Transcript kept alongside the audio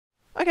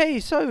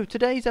Okay, so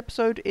today's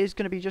episode is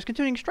going to be just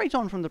continuing straight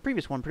on from the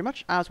previous one, pretty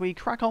much, as we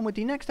crack on with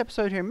the next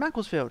episode here in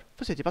Macclesfield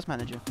for City Bus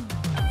Manager.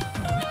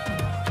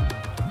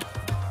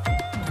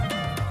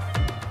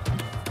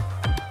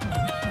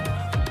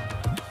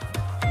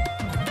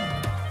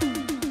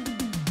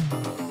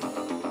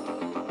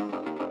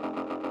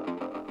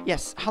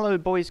 Yes, hello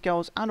boys,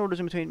 girls, and orders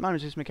in between. My name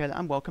is 𝗍𝗫𝘂𝘁𝘂𝘁,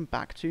 and welcome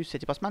back to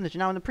City Bus Manager.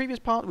 Now, in the previous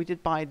part, we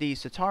did buy the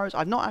Sitaras.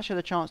 I've not actually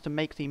had a chance to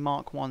make the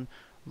Mark 1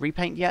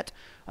 repaint yet,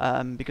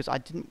 because I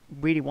didn't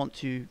really want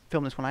to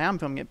film this when I am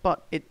filming it,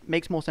 but it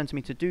makes more sense to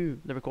me to do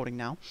the recording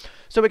now.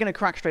 So we're going to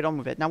crack straight on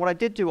with it. Now, what I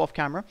did do off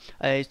camera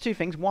is two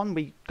things. One,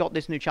 we got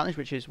this new challenge,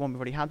 which is one we've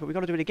already had, but we've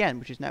got to do it again,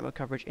 which is network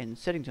coverage in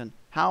Siddington.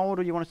 How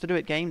do you want us to do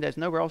it, game? There's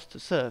nowhere else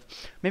to serve.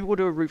 Maybe we'll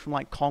do a route from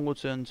like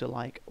Congleton to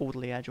like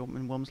Alderley Edge or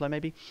𝗦𝗵𝘂𝘂𝘂𝘁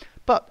maybe.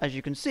 But as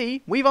you can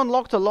see, we've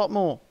unlocked a lot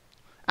more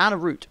and a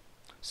route.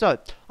 So,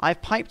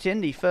 I've piped in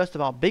the first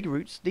of our big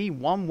routes, the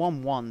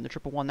 111, the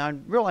 111. Now,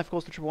 in real life, of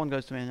course, the 111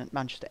 goes to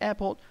Manchester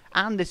Airport,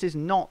 and this is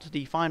not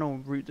the final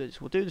route that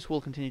this will do. This will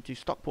continue to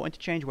Stockport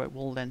Interchange, where it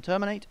will then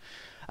terminate.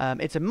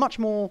 It's a much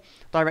more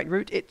direct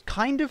route. It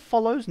kind of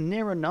follows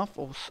near enough,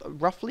 or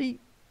roughly,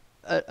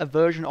 a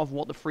version of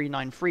what the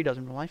 393 does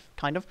in real life,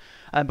 kind of.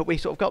 But we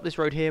sort of got this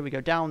road here, we go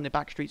down the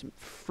back streets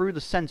through the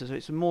centre, so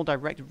it's a more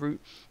direct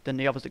route than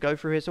the others that go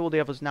through here. So all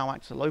the others now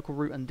act as a local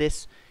route, and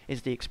this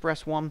is the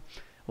express one,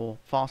 or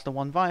faster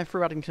one, via through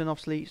Adlington,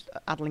 obviously,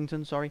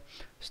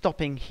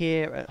 stopping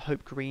here at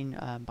Hope Green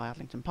by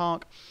Adlington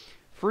Park,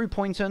 through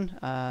Poynton,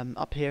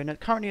 up here, and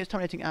currently it's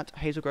terminating at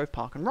Hazel Grove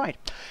Park and Ride.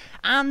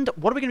 And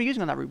what are we going to be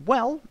using on that route?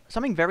 Well,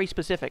 something very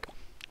specific.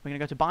 We're going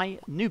to go to buy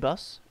new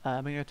bus,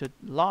 we're going to go to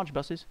large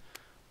buses.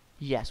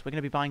 Yes, we're going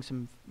to be buying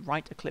some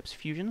𝗦𝗵𝘁𝗂𝘁𝘂𝘁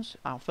fusions,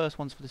 our first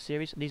ones for the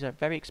series. These are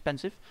very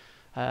expensive,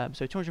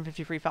 so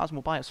 253,000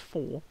 will buy us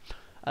 4.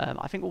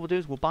 I think what we'll do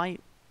is we'll buy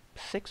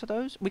 6 of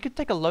those. We could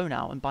take a loan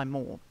out and buy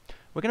more.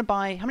 We're going to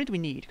buy... How many do we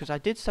need? Because I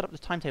did set up the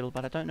timetable,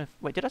 but I don't know if...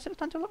 Wait, did I set the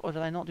timetable up, or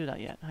did I not do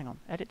that yet? Hang on.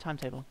 Edit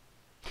timetable.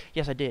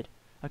 Yes, I did.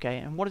 Okay,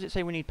 and what does it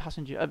say we need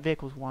passenger...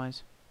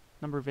 vehicles-wise?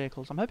 Number of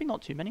vehicles. I'm hoping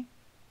not too many.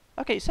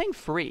 Okay, it's saying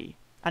 3,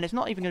 and it's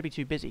not even going to be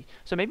too busy.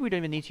 So maybe we don't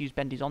even need to use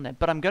bendies on there.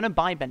 But I'm going to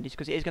buy bendies,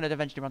 because it is going to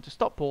eventually run to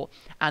Stockport,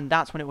 and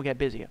that's when it will get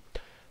busier.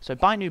 So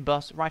buy new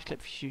bus,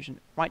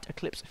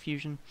 𝗦𝗵𝘁𝗂𝘁𝘂𝘁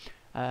fusion.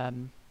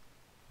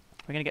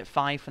 We're going to get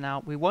 5 for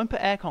now. We won't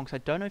put aircon, because I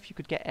don't know if you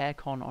could get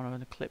aircon on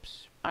an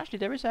𝗫𝘁𝑐𝑂𝘁. Actually,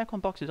 there is aircon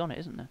boxes on it,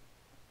 isn't there?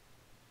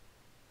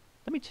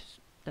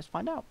 Let's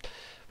find out.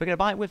 We're going to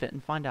buy it with it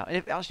and find out. And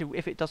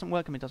if it doesn't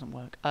work, then it doesn't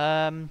work.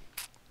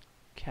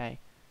 Okay.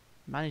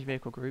 Manage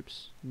vehicle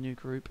groups. New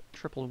group.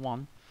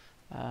 111.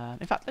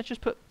 In fact, let's just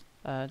put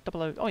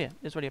 00. Oh yeah,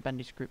 there's already a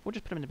bendies group. We'll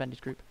just put them in the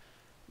bendies group.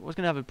 We're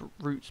going to have a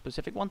route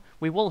specific one.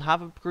 We will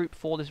have a group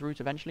for this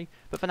route eventually,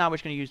 but for now we're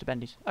just going to use the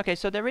bendies. Okay,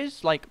 so there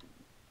is like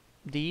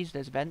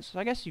there's vents, so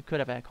I guess you could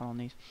have aircon on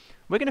these.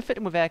 We're going to fit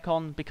them with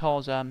aircon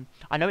because I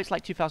know it's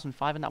like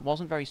 2005 and that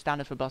wasn't very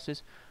standard for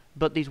buses,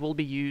 but these will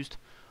be used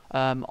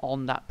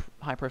on that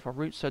high profile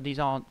route, so these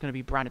aren't going to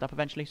be branded up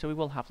eventually, so we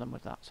will have them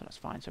with that, so that's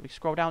fine. So we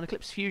scroll down,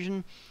 𝗫𝘁𝑐𝑂𝘁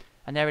fusion,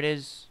 and there it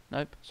is.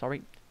 Nope,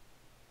 sorry.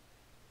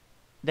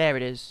 There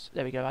it is.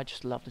 There we go. I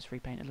just love this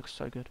repaint. It looks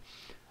so good.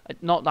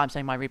 Not that I'm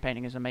saying my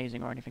repainting is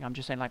amazing or anything. I'm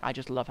just saying, like, I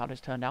just love how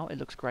this turned out. It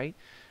looks great.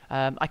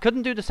 I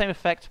couldn't do the same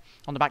effect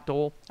on the back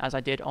door as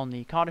I did on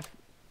the Cardiff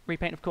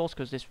repaint, of course,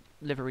 because this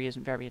livery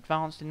isn't very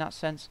advanced in that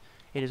sense.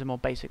 It is a more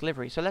basic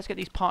livery. So let's get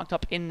these parked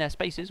up in their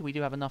spaces. We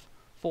do have enough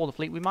for the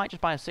fleet. We might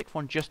just buy a 6th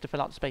one just to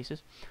fill out the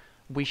spaces.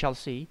 We shall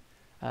see.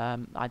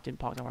 I didn't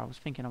park there where I was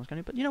thinking I was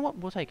going to, but you know what?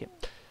 We'll take it.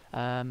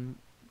 Another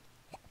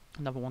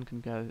one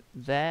can go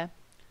there.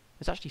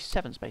 There's actually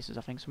 7 spaces,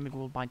 I think, so maybe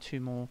we'll buy 2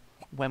 more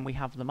when we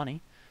have the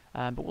money.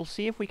 But we'll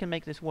see if we can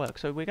make this work.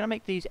 So we're going to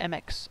make these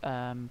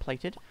MX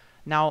plated.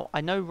 Now, I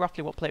know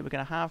roughly what plate we're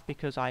going to have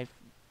because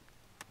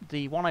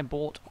the one I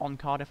bought on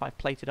Cardiff, I've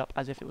plated up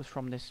as if it was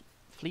from this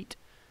fleet.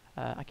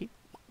 I keep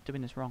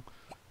doing this wrong.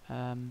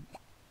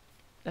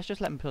 Let's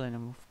just let them pull in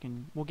and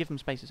we'll give them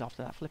spaces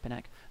after that flipping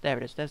heck. There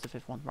it is. There's the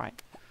 5th one. Right.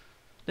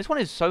 This one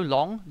is so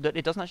long that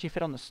it doesn't actually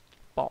fit on the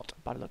spot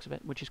by the looks of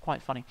it, which is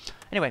quite funny.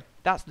 Anyway,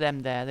 that's them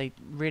there. They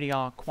really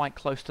are quite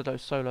close to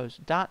those solos.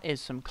 That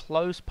is some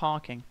close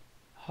parking.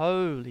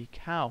 Holy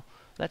cow.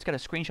 Let's get a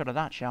screenshot of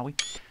that, shall we?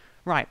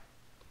 Right.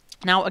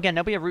 Now, again,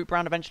 there'll be a route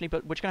brand eventually,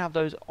 but we're just going to have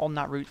those on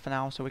that route for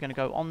now. So we're going to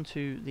go on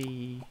to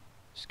the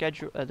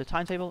schedule, the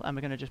timetable, and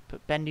we're going to just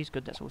put bendies.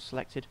 Good, that's all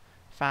selected.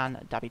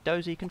 Fan, dabby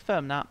dozy,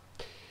 confirm that.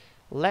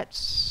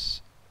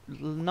 Let's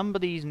number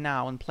these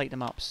now and plate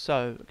them up.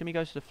 So, let me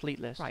go to the fleet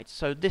list. Right,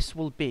 so this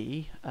will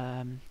be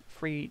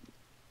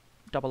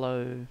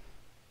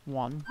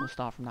 3001. We'll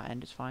start from that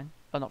end, it's fine.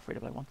 Oh, not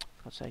 3001,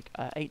 for God's sake.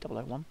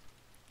 8001.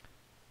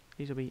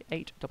 These will be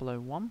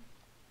 8001.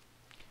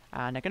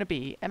 And they're going to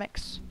be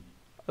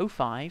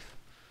MX05.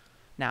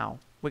 Now,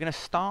 we're going to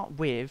start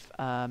with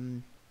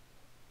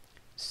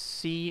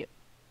CB.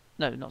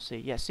 No,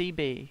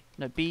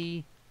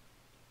 BZ.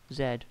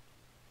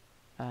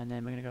 And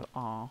then we're going to go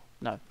R.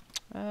 No.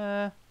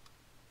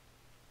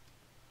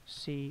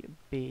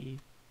 CBT.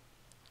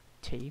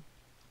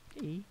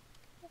 E.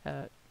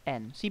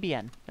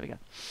 CBN. There we go.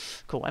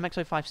 Cool.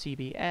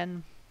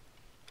 𝗦𝗵𝐶𝘂𝘁𝗂𝘁,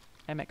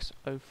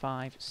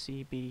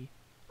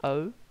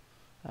 𝗦𝗵𝐶𝘂𝘁.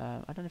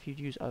 I don't know if you'd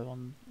use O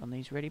on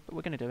these really, but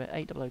we're going to do it.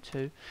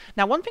 8002.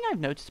 Now, one thing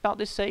I've noticed about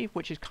this save,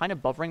 which is kind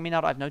of bothering me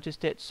now that I've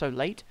noticed it so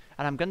late,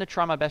 and I'm going to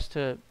try my best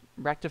to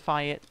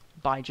rectify it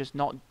by just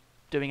not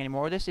doing any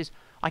more of this, is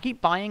I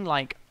keep buying,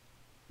 like,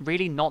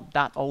 really not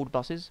that old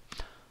buses.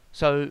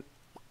 So,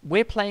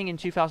 we're playing in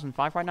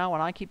 2005 right now,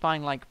 and I keep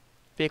buying, like,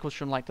 vehicles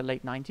from, like, the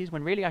late 90s,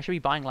 when really I should be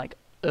buying, like,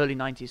 early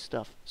 90s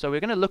stuff. So we're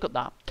going to look at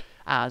that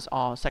as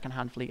our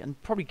second-hand fleet,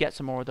 and probably get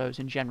some more of those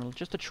in general,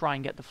 just to try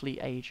and get the fleet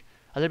age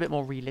a little bit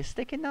more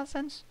realistic in that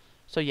sense.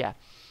 So yeah,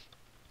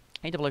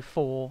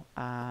 8004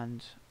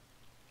 and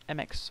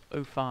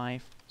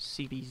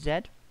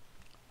𝗦𝗵𝐶𝘂𝘁𝘂𝘁.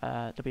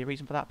 There'll be a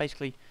reason for that.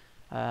 Basically,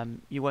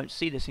 you won't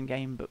see this in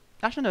game, but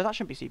actually no, that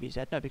shouldn't be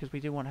CBZ. No, because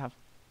we do want to have,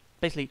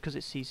 basically because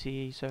it's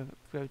CCE. So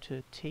if we go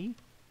to T,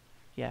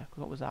 yeah,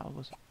 what was that? It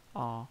was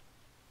R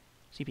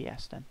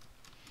CBS then,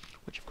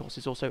 which of course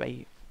is also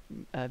a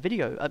a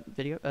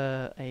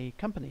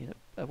company,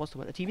 what's the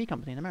word? A TV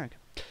company in America.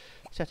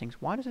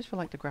 Settings. Why does this feel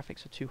like the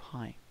graphics are too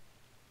high?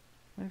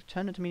 I'm going to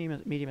turn it to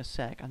medium a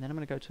sec, and then I'm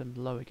going to go to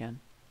low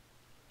again.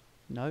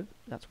 No,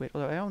 that's weird.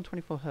 Although I am on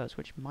 24 Hz,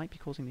 which might be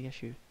causing the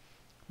issue.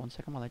 1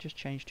 second while I just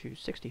change to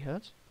 60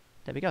 Hz.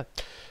 There we go.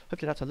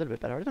 Hopefully that's a little bit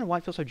better. I don't know why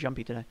it feels so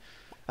jumpy today.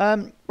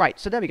 Right,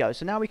 so there we go.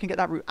 So now we can get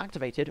that route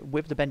activated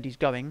with the bendies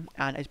going,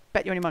 and I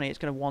bet you any money it's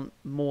going to want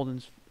more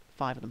than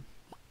 5 of them.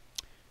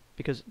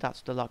 Because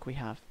that's the luck we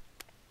have.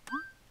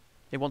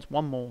 It wants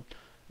 1 more.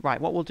 Right,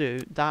 what we'll do,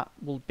 that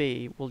will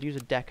be, we'll use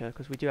a decker,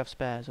 because we do have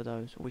spares of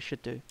those, or we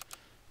should do.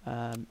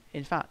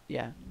 In fact,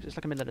 yeah, it's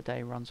like a middle of the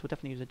day run, so we'll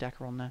definitely use a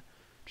decker on there.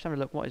 Just having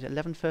a look, what is it,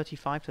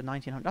 1135 to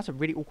 1900? That's a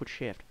really awkward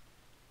shift.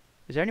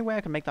 Is there any way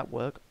I can make that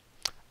work?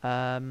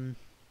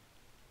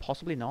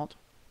 Possibly not.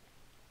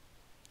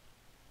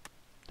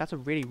 That's a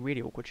really,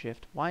 really awkward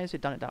shift. Why has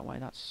it done it that way?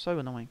 That's so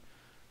annoying.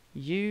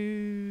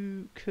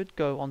 You could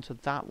go onto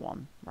that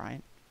one,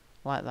 right?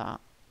 Like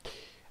that.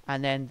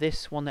 And then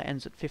this one that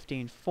ends at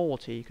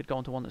 1540 could go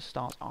on to one that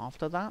starts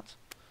after that,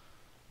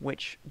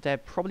 which there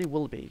probably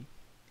will be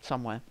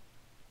somewhere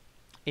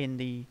in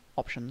the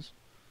options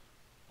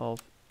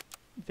of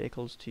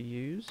vehicles to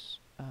use.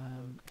 If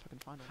I can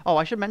find it. Oh,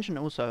 I should mention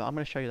also, I'm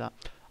going to show you that.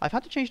 I've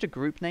had to change the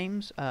group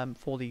names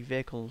for the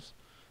vehicles,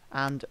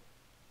 and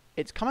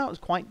it's come out as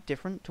quite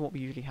different to what we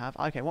usually have.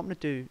 Okay, what I'm going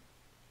to do,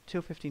 till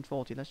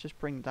 1540, let's just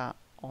bring that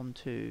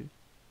onto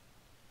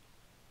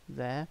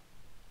there.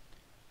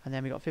 And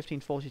then we got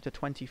 1540 to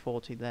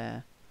 2040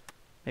 there.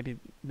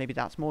 Maybe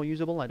that's more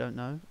usable, I don't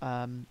know.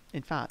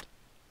 In fact,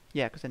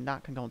 yeah, because then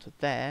that can go onto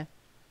there.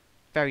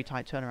 Very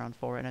tight turnaround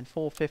for it. And then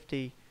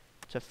 450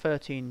 to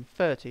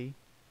 1330,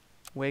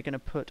 we're going to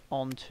put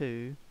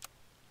onto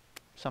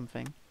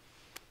something.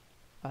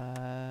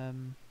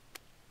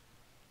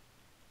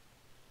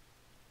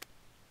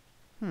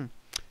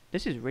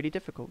 This is really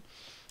difficult.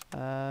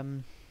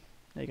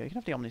 There you go, you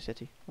can have the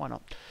𝗦𝗵𝐶𝘂𝘁𝘂𝘁. Why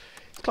not?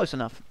 It's close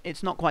enough.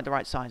 It's not quite the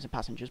right size of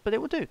passengers, but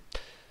it will do.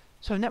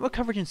 So network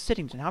coverage in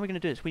Siddington. How are we going to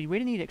do this? We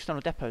really need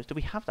external depots. Do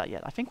we have that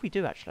yet? I think we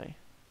do, actually.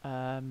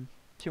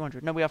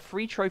 200. No, we are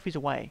 3 trophies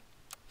away.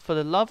 For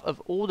the love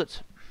of all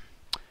that's...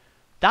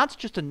 That's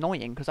just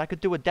annoying, because I could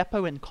do a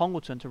depot in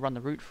Congleton to run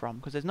the route from,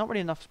 because there's not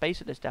really enough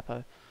space at this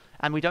depot.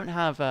 And we don't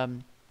have...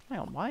 hang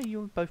on, why are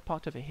you both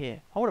parked over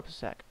here? Hold up a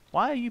sec.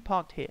 Why are you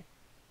parked here?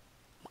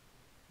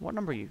 What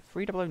number are you?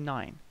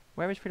 3009.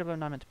 Where is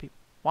 3009 meant to be?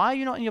 Why are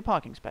you not in your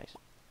parking space?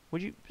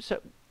 Would you...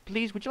 So,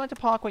 please, would you like to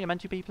park where you're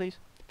meant to be, please?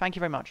 Thank you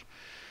very much.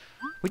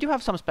 We do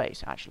have some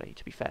space, actually,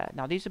 to be fair.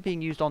 Now, these are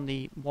being used on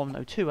the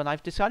 102, and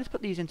I've decided to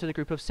put these into the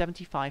group of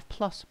 75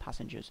 plus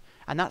passengers.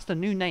 And that's the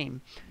new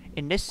name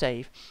in this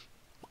save.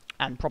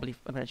 And probably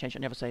I'm going to change it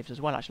in the other saves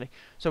as well, actually.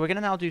 So we're going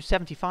to now do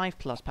 75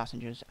 plus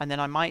passengers, and then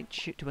I might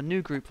shoot to a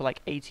new group for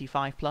like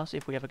 85 plus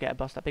if we ever get a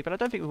bus that big. But I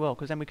don't think we will,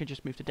 because then we can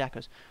just move to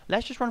deckers.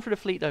 Let's just run through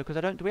the fleet, though, because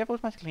I don't... Do we have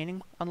automatic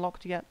cleaning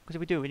unlocked yet? Because if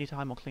we do, we need to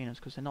hire more cleaners,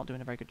 because they're not doing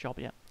a very good job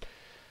yet.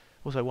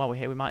 Also, while we're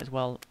here, we might as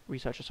well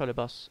research a solar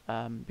bus,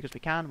 because we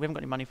can. We haven't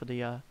got any money for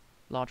the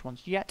large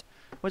ones yet.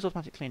 Where's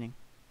automatic cleaning?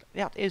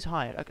 That is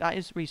hired. That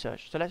is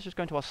research. So let's just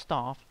go into our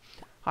staff.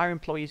 Hire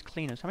employees,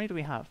 cleaners. How many do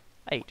we have?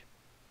 8.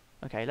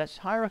 Okay, let's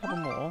hire a couple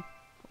more.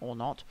 Or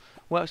not.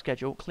 Work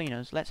schedule,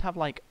 cleaners. Let's have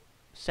like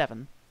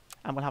 7.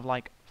 And we'll have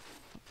like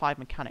 5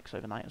 mechanics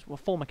overnight. Well,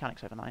 4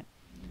 mechanics overnight.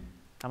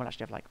 And we'll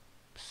actually have like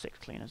 6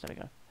 cleaners. There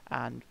we go.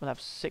 And we'll have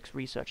 6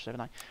 researchers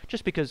overnight.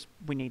 Just because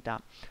we need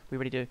that. We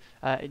really do.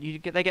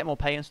 They get more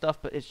pay and stuff,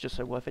 but it's just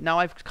so worth it. Now,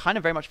 I've kind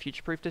of very much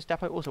future-proofed this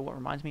depot. Also, what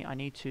reminds me, I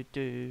need to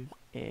do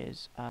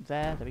is...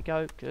 there we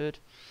go. Good.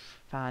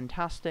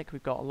 Fantastic.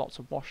 We've got lots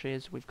of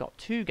washes. We've got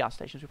 2 gas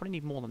stations. We probably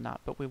need more than that,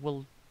 but we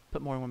will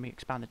put more in when we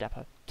expand the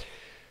depot.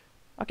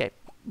 Okay.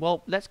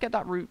 Well, let's get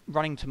that route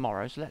running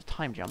tomorrow. So let's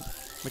time jump,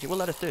 which it will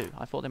let us do.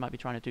 I thought they might be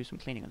trying to do some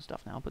cleaning and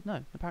stuff now, but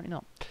no, apparently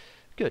not.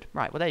 Good.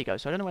 Right, well, there you go.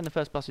 So I don't know when the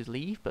first buses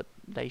leave, but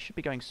they should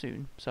be going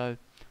soon. So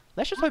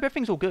let's just hope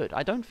everything's all good.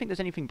 I don't think there's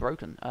anything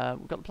broken.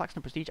 We've got the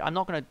Macclesfield Prestige. I'm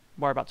not going to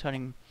worry about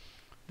turning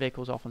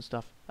vehicles off and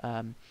stuff.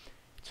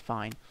 It's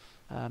fine.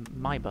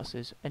 My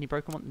buses. Any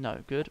broken one? No.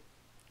 Good.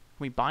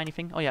 Can we buy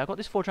anything? Oh yeah, I got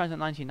this 4 trains in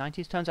the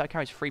 1990s. Turns out it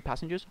carries 3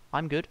 passengers.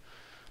 I'm good.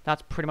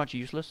 That's pretty much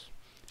useless.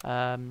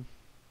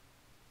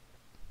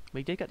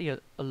 We did get the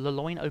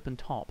Loloyne open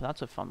top.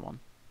 That's a fun one.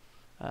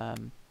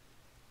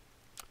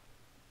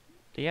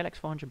 The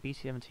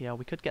LX400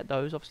 we could get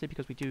those, obviously,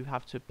 because we do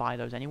have to buy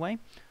those anyway.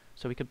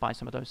 So we could buy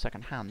some of those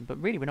second hand.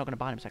 But really, we're not going to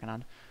buy them second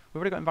hand.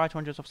 We've already got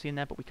Enviro200s, obviously, in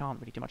there, but we can't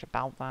really do much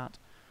about that.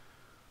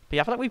 But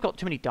yeah, I feel like we've got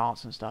too many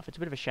darts and stuff. It's a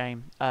bit of a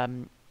shame.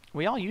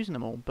 We are using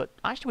them all, but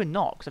actually we're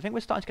not, because I think we're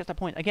starting to get to that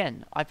point.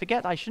 Again, I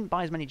forget I shouldn't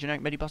buy as many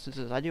generic minibuses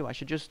as I do. I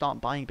should just start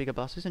buying bigger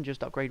buses and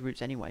just upgrade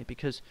routes anyway,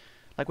 because,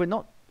 like, we're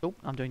not... Oh,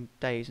 I'm doing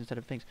days instead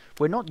of things.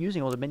 We're not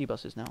using all the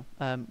minibuses now.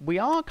 We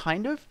are,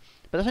 kind of,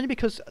 but that's only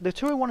because the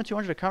 201 and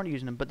 200 are currently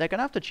using them, but they're going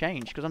to have to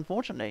change, because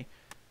unfortunately,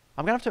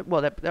 I'm going to have to...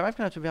 Well, they're either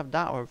going to have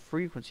that or a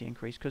frequency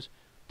increase, because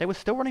they were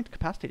still running to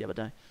capacity the other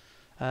day.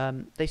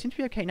 They seem to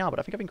be okay now, but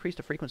I think I've increased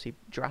the frequency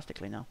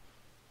drastically now.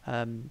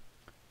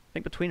 I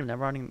think between them, they're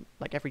running,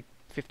 like, every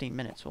 15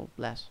 minutes or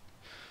less.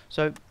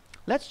 So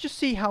let's just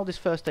see how this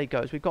first day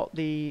goes. We've got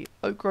the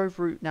Oak Grove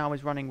route now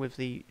is running with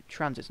the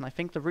transits, and I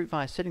think the route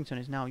via Siddington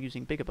is now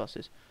using bigger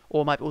buses,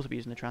 or might also be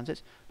using the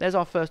transits. There's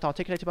our first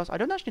articulated bus. I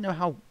don't actually know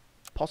how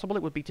possible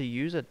it would be to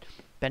use a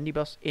bendy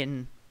bus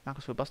in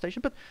Macclesfield bus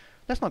station, but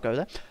let's not go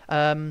there.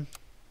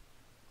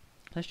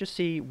 Let's just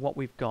see what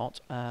we've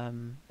got.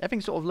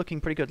 Everything's sort of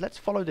looking pretty good. Let's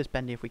follow this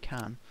bendy if we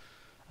can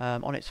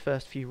on its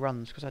first few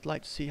runs, because I'd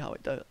like to see how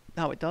it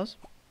does.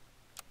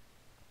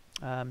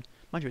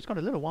 Mind you, it's got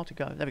a little while to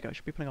go. There we go.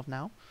 Should be pulling off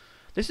now.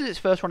 This is its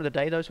first run of the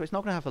day, though, so it's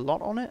not going to have a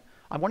lot on it.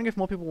 I'm wondering if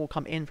more people will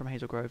come in from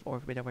Hazel Grove, or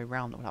if it'll be the other way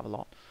around that will have a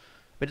lot.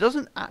 But it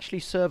doesn't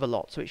actually serve a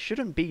lot, so it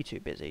shouldn't be too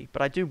busy.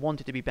 But I do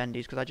want it to be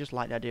bendies, because I just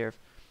like the idea of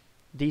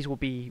these will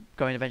be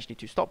going eventually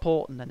to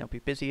Stockport, and then they'll be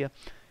busier.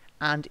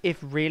 And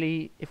if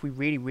we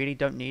really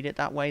don't need it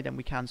that way, then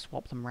we can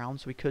swap them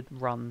around. So we could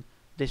run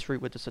this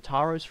route with the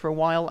Sataros for a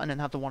while, and then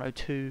have the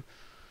 102...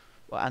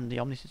 and the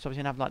Omnis, obviously,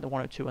 and have like the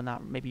 102 and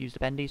that, maybe use the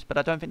bendies, but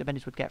I don't think the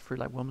bendies would get through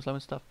like 𝗏𝗏𝗺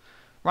and stuff.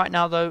 Right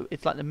now, though,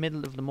 it's like the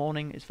middle of the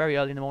morning. It's very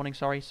early in the morning,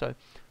 sorry, so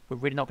we're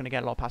really not going to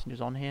get a lot of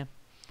passengers on here.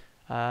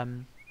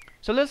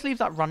 So let's leave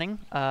that running.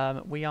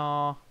 We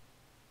are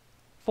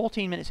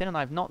 14 minutes in, and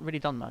I've not really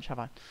done much, have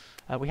I?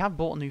 We have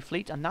bought a new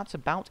fleet, and that's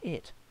about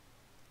it.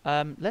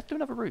 Let's do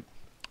another route.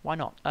 Why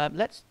not?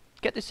 Let's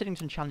get this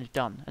Siddington challenge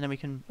done, and then we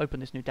can open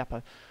this new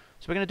depot.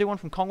 So we're going to do one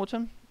from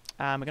Congleton,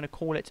 and we're going to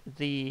call it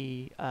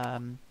the...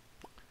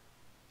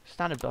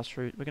 standard bus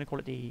route. We're going to call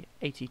it the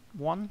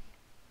 81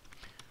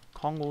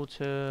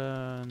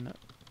 Congleton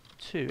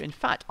 2. In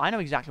fact, I know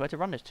exactly where to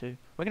run this to.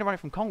 We're going to run it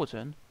from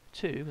Congleton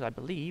to, because I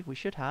believe we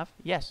should have,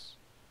 yes,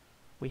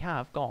 we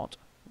have got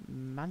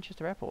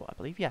Manchester Airport, I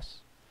believe, yes,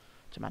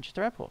 to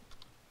Manchester Airport.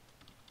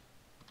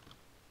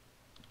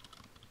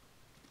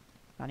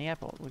 Manny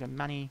Airport. We're going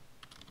Manny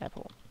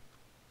Airport.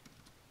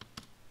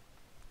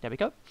 There we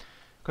go.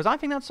 Because I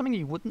think that's something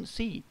you wouldn't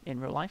see in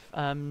real life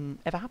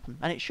ever happen.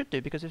 And it should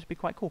do, because this would be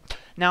quite cool.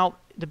 Now,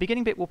 the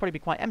beginning bit will probably be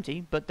quite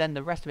empty, but then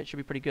the rest of it should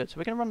be pretty good. So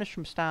we're going to run this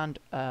from stand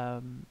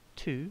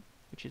 2,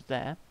 which is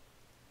there,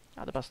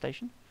 at the bus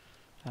station.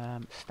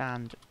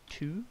 Stand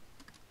 2.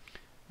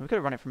 We could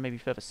have run it from maybe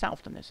further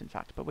south than this, in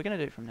fact, but we're going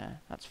to do it from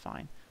there. That's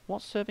fine.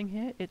 What's serving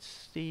here?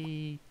 It's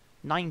the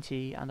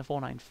 90 and the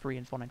 493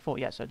 and 494.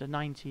 Yeah, so the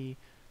 90,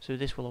 so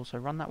this will also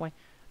run that way.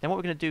 Then what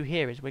we're going to do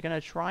here is we're going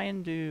to try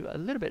and do a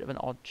little bit of an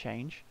odd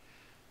change.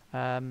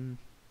 I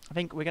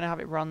think we're going to have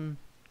it run...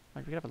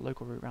 Like, we could have a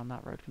local route around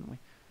that road, couldn't we?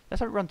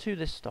 Let's have it run to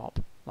this stop,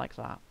 like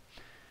that.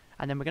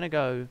 And then we're going to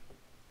go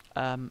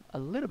a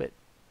little bit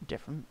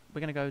different.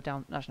 We're going to go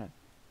down... Actually,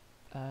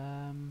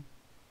 no.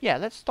 Yeah,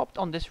 let's stop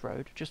on this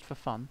road, just for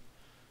fun.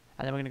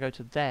 And then we're going to go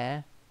to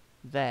there,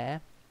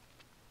 there.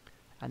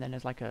 And then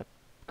there's like a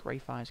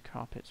Greyfires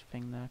carpets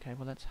thing there. Okay,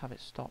 well, let's have it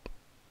stop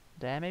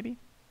there, maybe?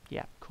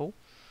 Yeah, cool.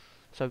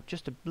 So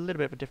just a little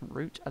bit of a different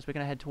route as we're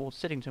going to head towards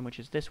Siddington, which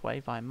is this way,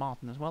 via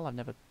Martin as well. I've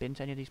never been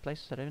to any of these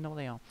places. I don't even know what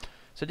they are.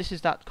 So this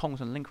is that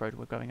Congleton Link Road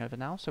we're going over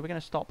now. So we're going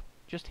to stop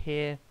just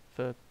here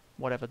for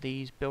whatever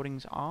these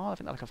buildings are. I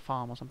think they're like a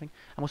farm or something.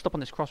 And we'll stop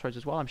on this crossroads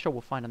as well. I'm sure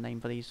we'll find a name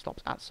for these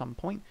stops at some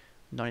point.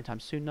 Not anytime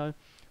soon, though.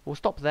 We'll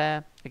stop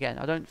there. Again,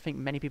 I don't think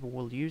many people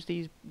will use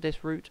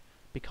this route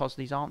because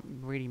these aren't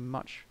really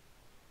much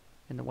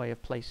in the way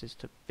of places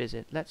to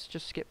visit. Let's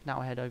just skip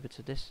now ahead over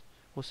to this.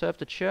 We'll serve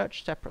the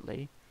church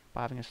separately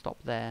by having a stop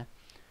there, and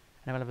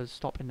then we'll have a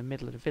stop in the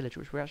middle of the village,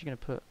 which we're actually going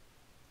to put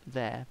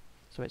there,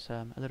 so it's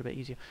a little bit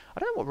easier. I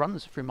don't know what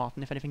runs through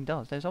Martin, if anything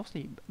does. There's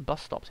obviously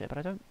bus stops here, but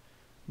I don't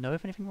know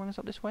if anything runs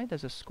up this way.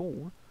 There's a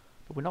school,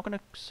 but we're not going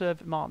to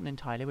serve Martin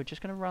entirely. We're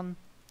just going to run,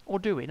 or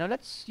do we? No,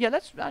 let's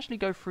actually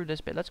go through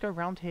this bit. Let's go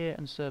around here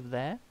and serve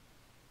there.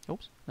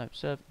 Oops, no,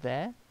 serve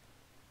there,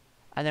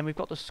 and then we've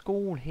got the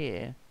school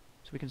here,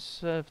 so we can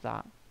serve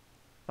that.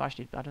 But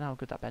actually, I don't know how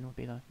good that bend would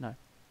be, though. No,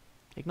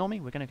 ignore me.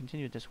 We're going to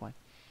continue this way.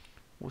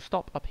 We'll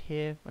stop up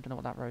here. I don't know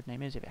what that road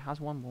name is. If it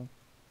has one, we'll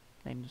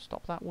name the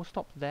stop that. We'll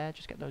stop there.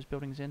 Just get those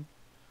buildings in.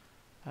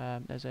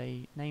 There's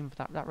a name for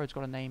that. That road's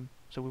got a name,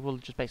 so we will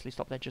just basically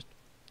stop there just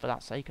for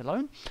that sake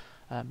alone.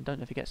 Don't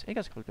know if it gets a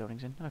couple of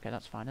buildings in. Okay,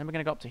 that's fine. Then we're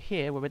going to go up to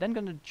here, where we're then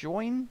going to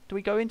join. Do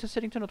we go into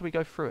Siddington, or do we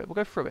go through it? We'll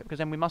go through it, because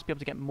then we must be able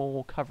to get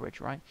more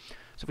coverage, right?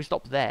 So if we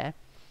stop there,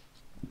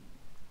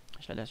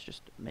 so let's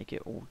just make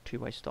it all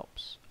two-way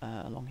stops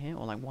along here,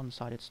 or like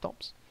one-sided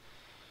stops.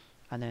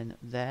 And then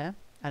there.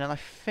 And then I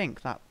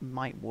think that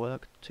might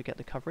work to get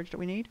the coverage that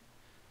we need.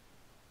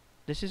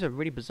 This is a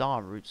really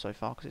bizarre route so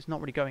far, because it's not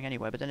really going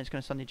anywhere, but then it's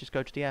going to suddenly just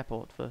go to the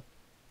airport for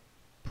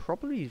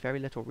probably very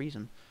little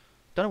reason.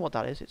 Don't know what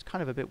that is. It's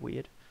kind of a bit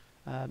weird.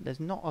 There's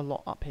not a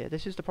lot up here.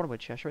 This is the problem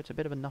with Cheshire. It's a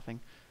bit of a nothing.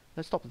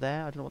 Let's stop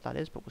there. I don't know what that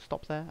is, but we'll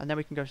stop there. And then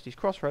we can go to these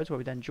crossroads, where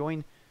we then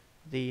join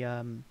the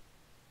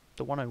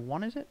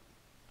 101, is it?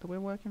 That we're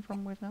working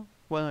from with now?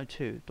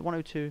 102. The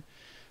 102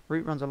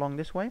 route runs along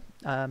this way.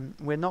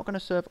 We're not going to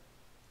serve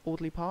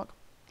Audley Park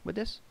with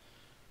this.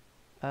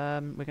 We're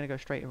going to go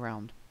straight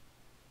around.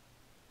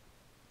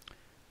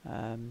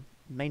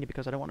 Mainly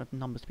because I don't want the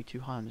numbers to be too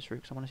high on this route,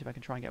 because I want to see if I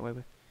can try and get away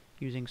with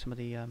using some of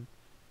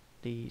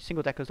the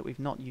single deckers that we've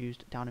not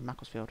used down in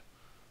Macclesfield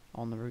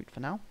on the route for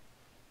now.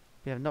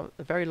 We have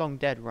a very long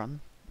dead run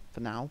for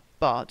now,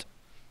 but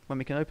when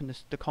we can open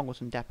the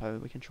Congleton depot,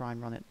 we can try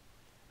and run it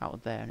out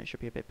of there, and it should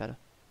be a bit better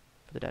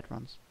for the dead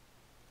runs.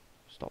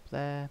 Stop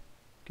there,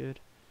 good.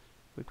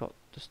 We've got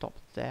to stop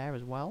there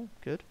as well,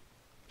 good.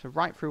 So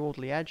right through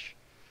Audley Edge,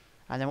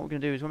 and then what we're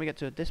going to do is when we get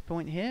to this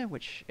point here,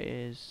 which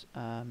is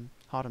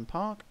Harden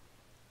Park,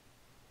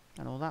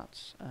 and all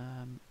that,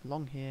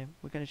 along here,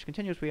 we're going to just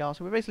continue as we are.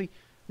 So we're basically,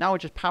 now we're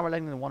just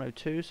paralleling the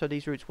 102, so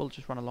these routes will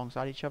just run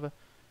alongside each other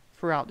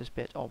throughout this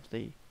bit of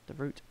the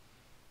route.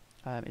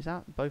 Is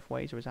that both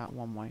ways, or is that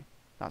one way?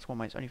 That's one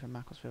way, it's only from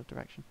Macclesfield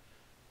direction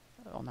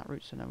on that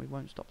route, so no, we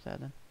won't stop there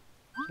then.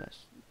 So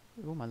let's,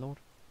 oh my lord,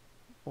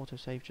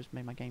 autosave just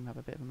made my game have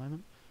a bit of a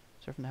moment.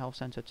 So from the health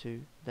centre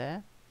to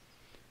there,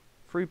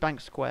 through Bank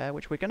Square,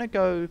 which we're going to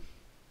go,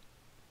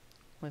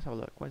 let's have a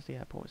look, where's the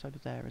airport? It's over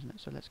there, isn't it?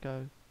 So let's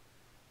go,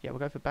 yeah, we'll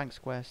go for Bank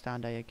Square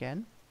Stand A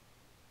again.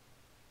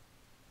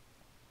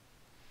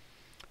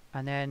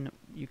 And then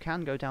you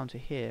can go down to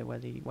here where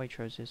the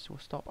Waitrose is. We'll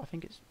stop. I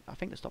think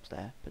the stop's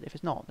there, but if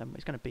it's not, then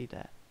it's going to be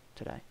there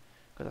today,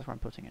 because that's where I'm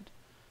putting it.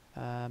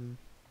 And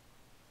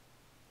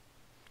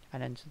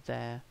then to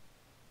there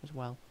as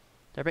well.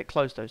 They're a bit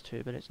close, those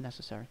two, but it's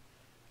necessary,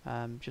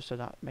 just so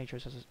that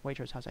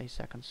Waitrose has a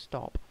second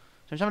stop.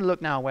 So I'm just having a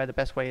look now where the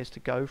best way is to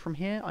go from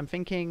here. I'm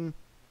thinking,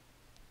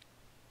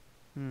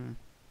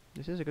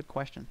 this is a good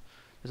question.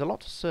 There's a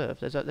lot to serve.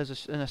 There's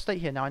an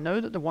estate here. Now I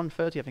know that the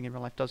 130, I think, in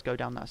real life does go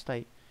down that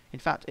estate. In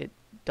fact, it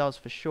does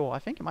for sure. I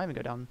think it might even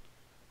go down.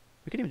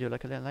 We could even do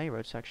like a little A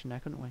road section there,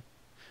 couldn't we?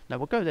 No,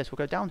 we'll go this. We'll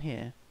go down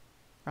here,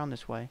 around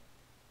this way,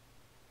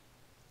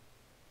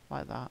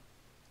 like that.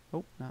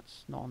 Oh,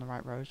 that's not on the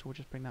right road, so we'll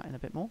just bring that in a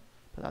bit more.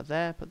 Put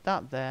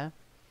that there,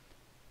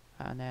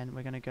 and then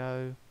we're going to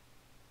go.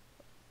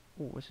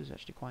 Oh, this is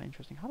actually quite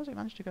interesting. How does it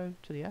manage to go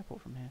to the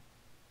airport from here?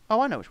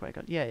 Oh, I know which way it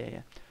goes.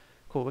 Yeah.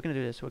 Cool, we're going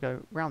to do this. We'll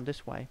go round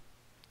this way.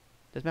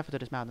 There's method to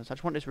this madness. I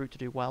just want this route to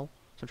do well,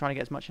 so I'm trying to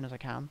get as much in as I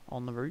can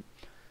on the route.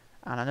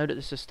 And I know that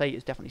this estate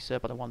is definitely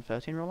served by the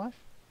 130 in real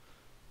life.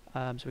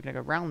 So we're going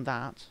to go round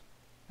that,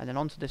 and then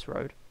onto this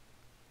road.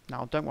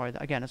 Now, don't worry.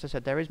 Again, as I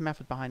said, there is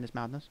method behind this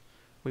madness.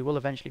 We will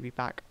eventually be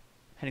back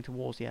heading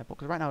towards the airport,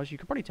 because right now, as you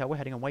can probably tell, we're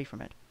heading away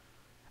from it.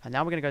 And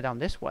now we're going to go down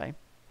this way.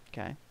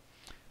 Okay.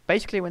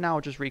 Basically, we're now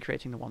just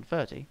recreating the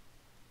 130,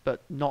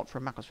 but not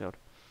from Macclesfield.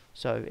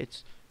 So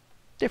it's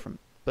different,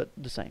 but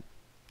the same.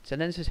 So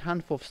then this is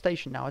Handforth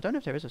Station. Now, I don't know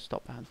if there is a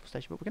stop for Handforth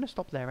Station, but we're going to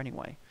stop there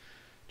anyway,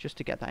 just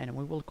to get that in, and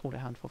we will call it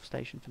Handforth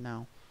Station for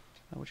now.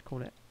 We'll just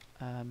call it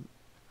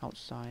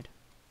outside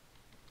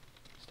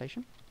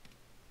station.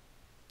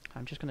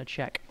 I'm just going to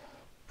check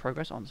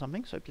progress on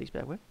something, so please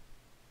bear with.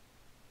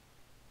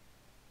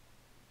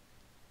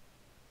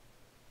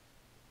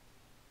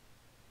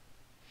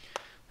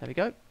 There we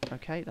go.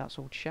 Okay, that's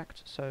all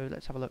checked. So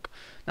let's have a look.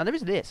 Now there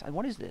is this. And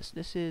what is this?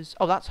 This is...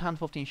 Oh, that's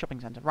Han14 Shopping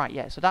Centre. Right,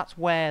 yeah. So that's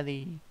where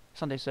the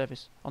Sunday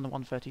service on the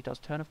 130 does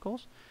turn, of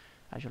course.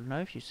 As you'll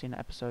know if you've seen that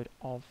episode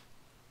of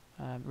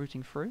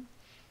routing through.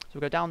 So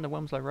we'll go down the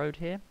Wilmslow Road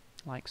here,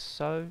 like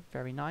so.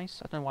 Very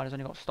nice. I don't know why there's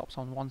only got stops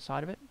on one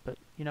side of it, but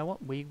you know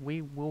what? We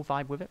will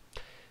vibe with it.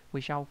 We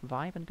shall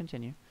vibe and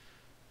continue.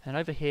 And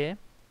over here,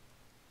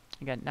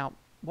 again, now...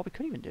 What we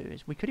could even do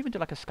is, we could even do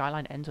like a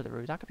skyline end to the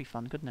route. That could be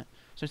fun, couldn't it?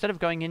 So instead of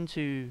going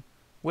into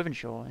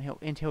𝗦𝗵𝘂𝘂𝘁 and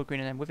into Hill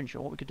Green and then 𝗦𝗵𝘂𝘂𝘁,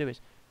 what we could do is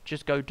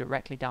just go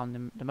directly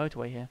down the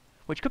motorway here,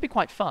 which could be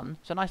quite fun.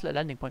 It's a nice little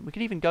ending point. We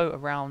could even go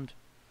around.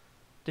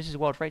 This is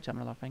World Freight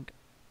Terminal, I think.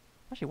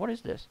 Actually, what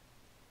is this?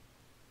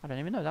 I don't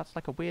even know. That's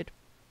like a weird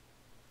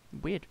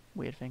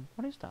thing.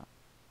 What is that?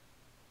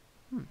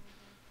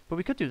 But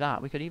we could do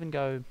that. We could even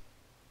go...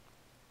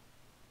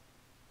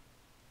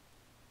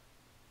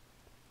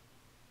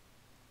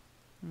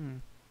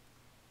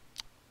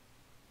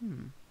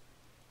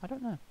 I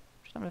don't know.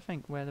 Just having to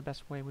think where the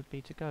best way would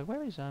be to go.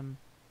 Where is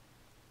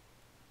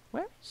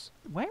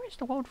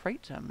the World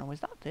Freight Terminal? Is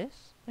that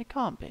this? It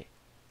can't be.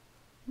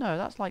 No,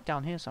 that's like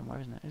down here somewhere,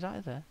 isn't it? Is that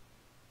it there?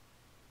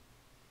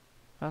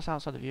 That's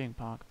outside the viewing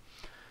park.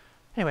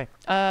 Anyway,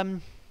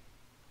 do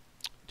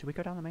we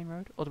go down the main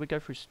road? Or do we go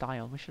through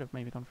Style? We should have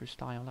maybe gone through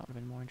Style. That would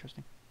have been more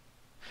interesting.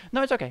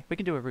 No, it's okay. We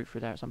can do a route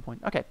through there at some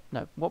point. Okay,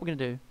 no. What we're going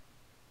to do,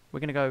 we're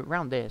going to go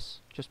round this,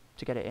 just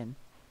to get it in.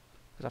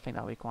 Because I think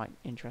that would be quite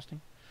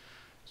interesting.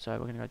 So we're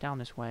going to go down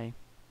this way,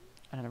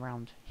 and then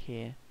around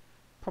here.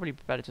 Probably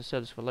better to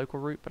serve this with a local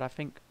route, but I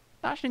think...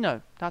 Actually,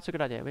 no. That's a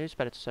good idea. It's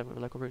better to serve it with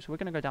a local route. So we're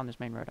going to go down this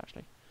main road,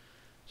 actually.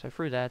 So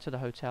through there to the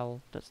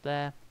hotel that's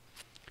there.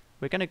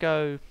 We're going to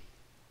go...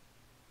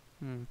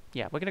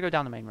 yeah, we're going to go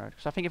down the main road.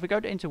 Because I think if we go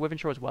into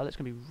𝗦𝗵𝘁𝘂𝘁 as well, it's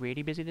going to be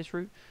really busy, this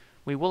route.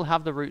 We will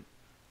have the route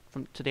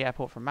to the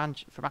airport from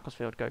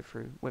Macclesfield go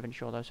through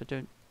𝗦𝗵𝘁𝘂𝘁, though, so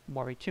don't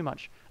worry too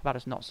much about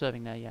us not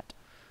serving there yet.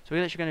 So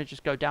we're literally going to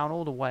just go down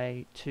all the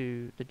way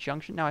to the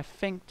junction. Now, I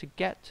think to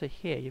get to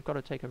here, you've got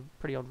to take a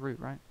pretty odd route,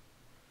 right?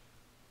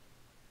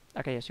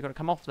 Okay, yes, you've got to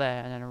come off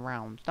there and then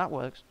around. That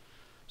works.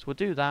 So we'll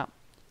do that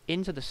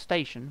into the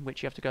station,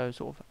 which you have to go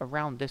sort of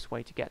around this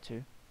way to get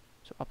to.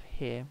 So up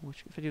here,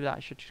 which if I do that, I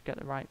should just get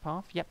the right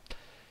path. Yep.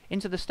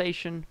 Into the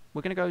station,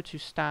 we're going to go to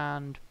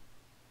stand...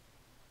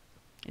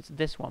 It's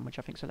this one, which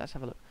I think, so let's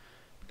have a look.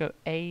 Go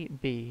A,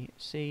 B,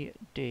 C,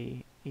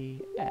 D, E,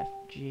 F,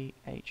 G,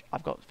 H.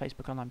 I've got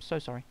Facebook on, I'm so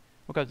sorry.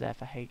 We'll go there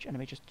for H, and let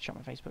me just shut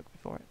my Facebook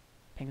before it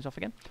pings off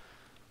again.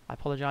 I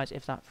apologise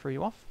if that threw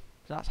you off.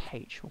 So that's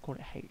H, we'll call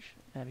it H.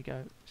 There we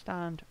go,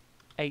 stand,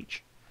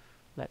 H.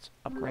 Let's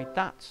upgrade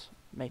that.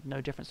 Made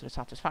no difference to the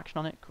satisfaction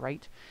on it,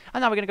 great.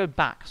 And now we're going to go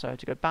back, so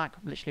to go back,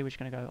 literally we're just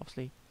going to go,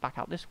 obviously, back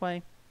out this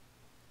way.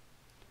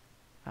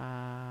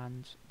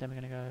 And then we're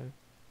going to go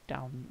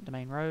down the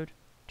main road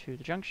to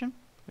the junction,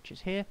 which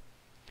is here.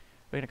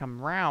 We're going to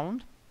come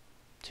round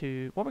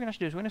to... What we're going to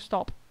do is we're going to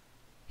stop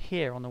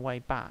here on the way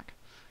back,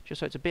 just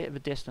so it's a bit of a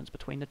distance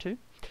between the two.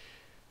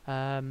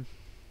 And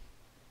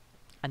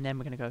then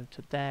we're going to go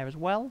to there as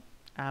well,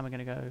 and we're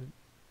going to go...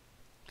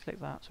 Click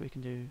that so we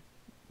can do...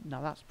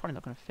 No, that's probably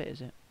not going to fit,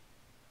 is it?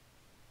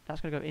 That's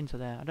going to go into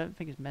there. I don't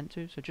think it's meant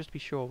to, so just to be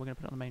sure, we're going to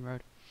put it on the main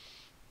road.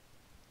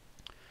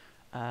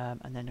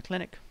 And then the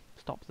clinic,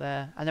 stop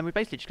there, and then we're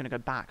basically just going to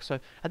go back. So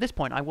at this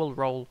point, I will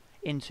roll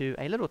into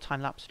a little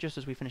time lapse just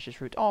as we finish this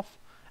route off,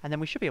 and then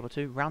we should be able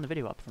to round the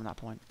video up from that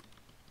point.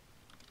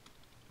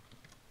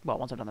 Well,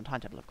 once I've done the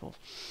timetable, of course.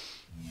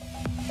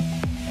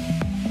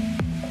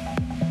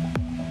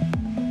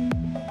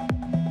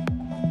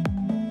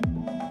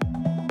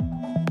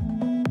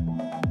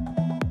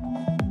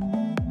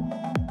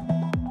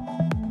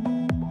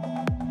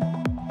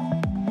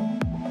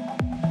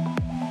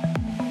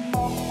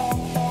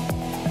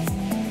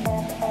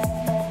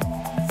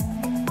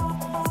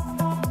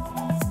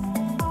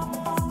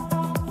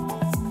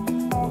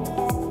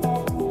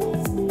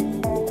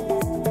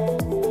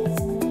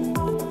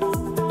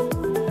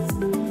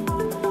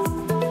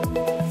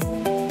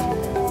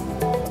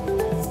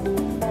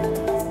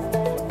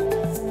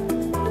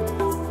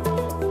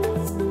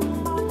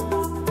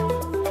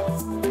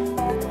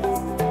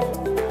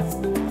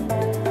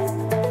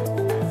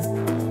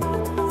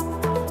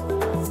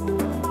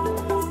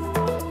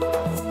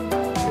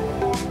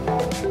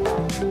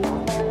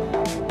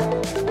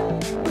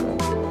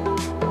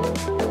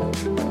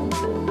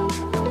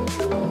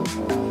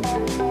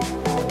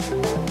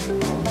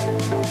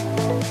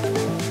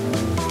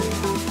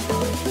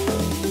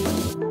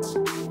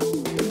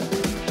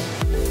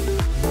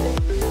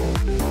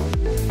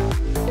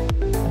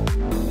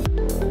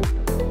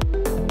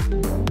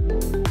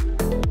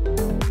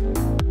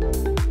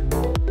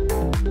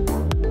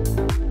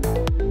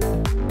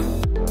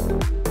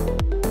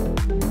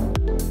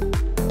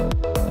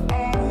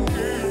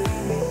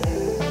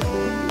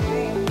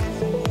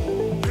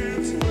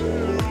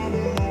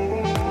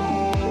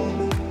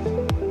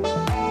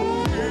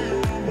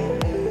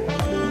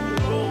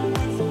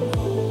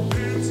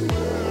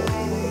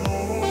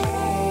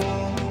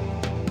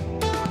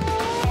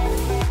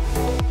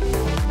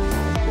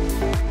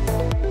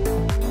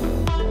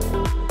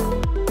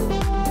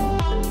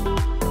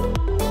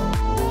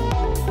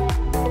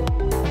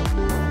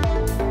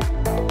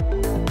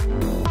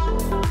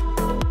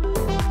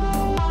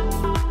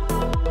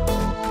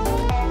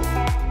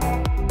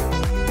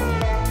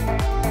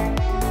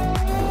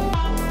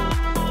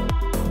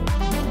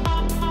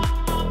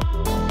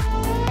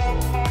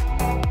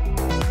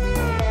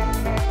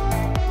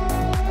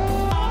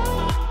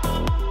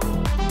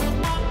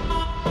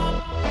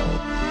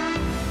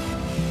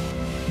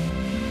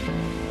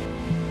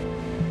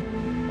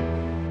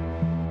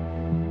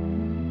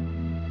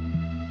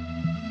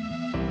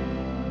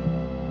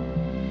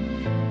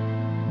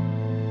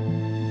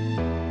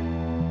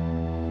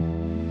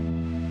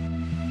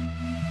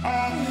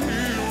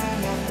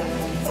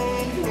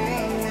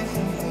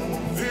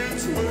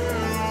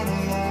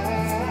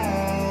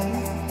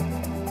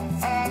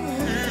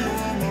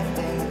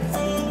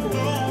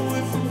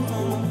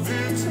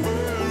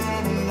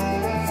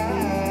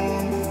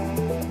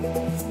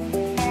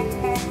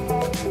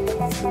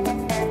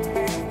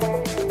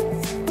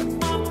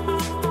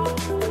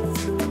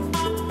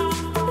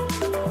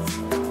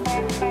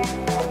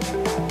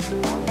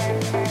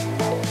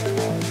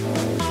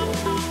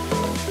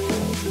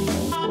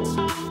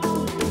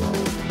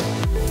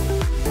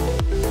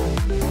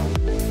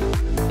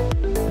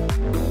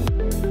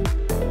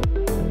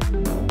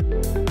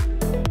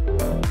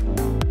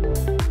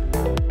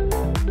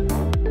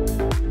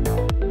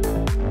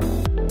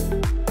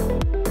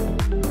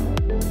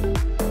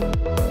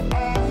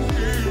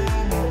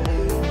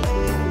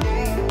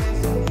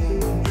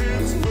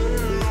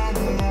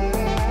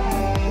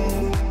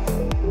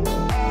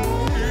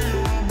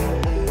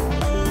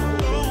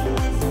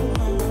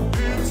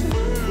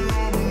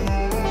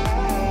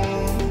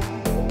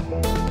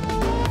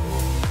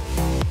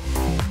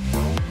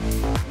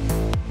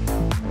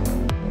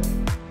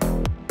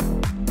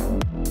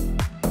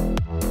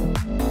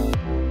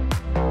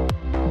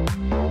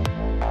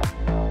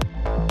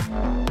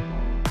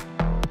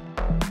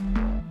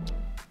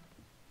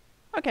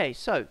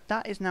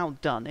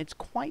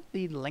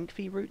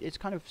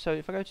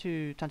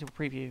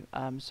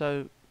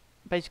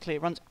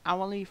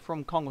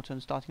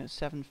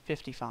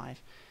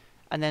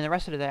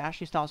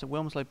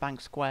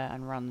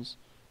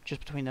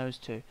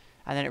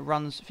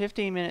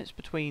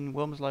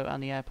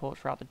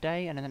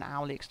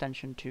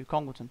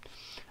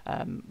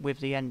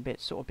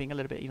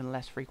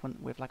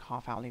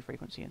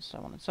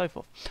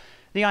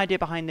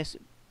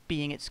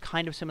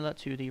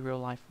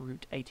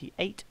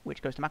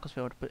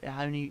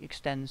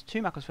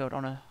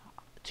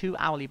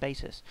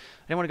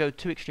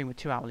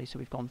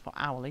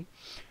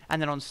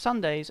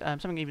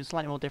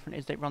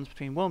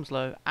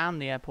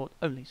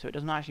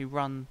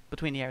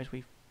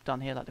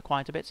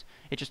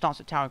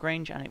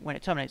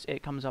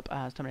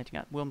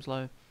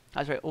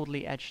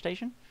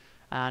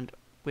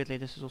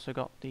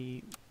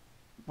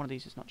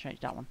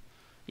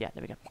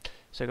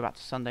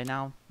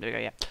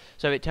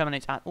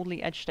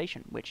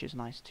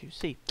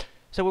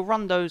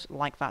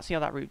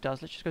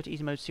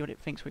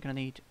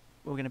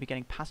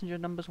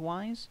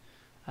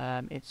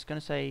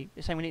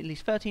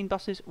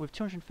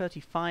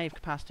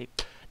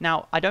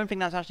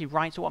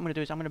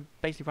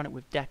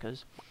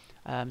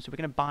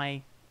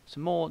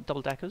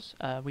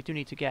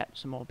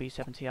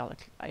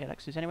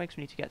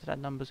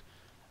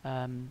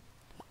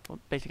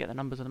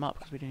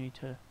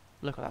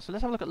 for that. So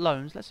let's have a look at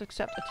loans. Let's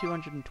accept a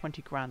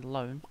 220 grand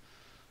loan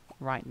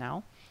right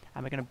now,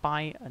 and we're going to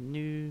buy a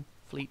new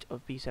fleet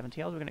of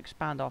B7TLs. We're going to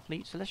expand our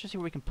fleet, so let's just see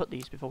where we can put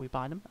these before we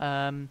buy them.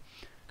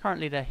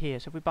 Currently they're here,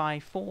 so if we buy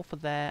 4 for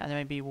there, and then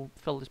maybe we'll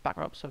fill this back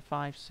up, so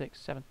 5, 6,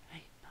 7,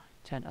 8, 9,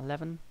 10,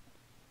 11.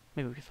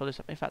 Maybe we can fill this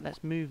up. In fact,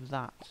 let's move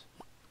that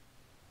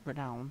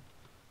down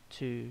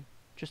to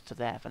just to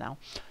there for now.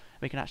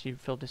 We can actually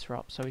fill this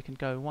up, so we can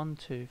go 1,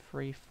 2,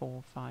 3,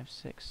 4, 5,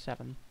 6,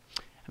 7,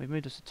 and we've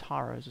moved the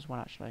𝗬𝗻𝗺os as well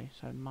actually.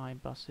 So my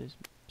buses,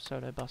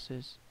 solo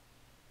buses,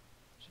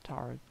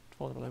 𝗬𝗻𝗺o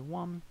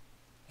 4001,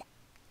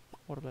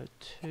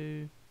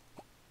 4002,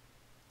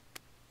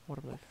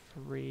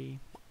 4003,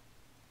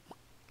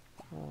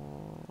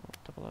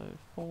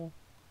 4004.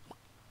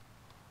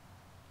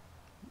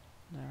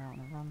 They're out on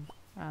a run,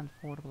 and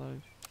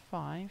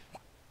 4005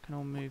 can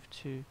all move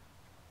to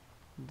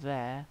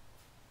there,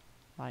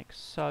 like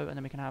so, and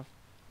then we can have,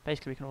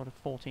 basically we can order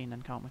 14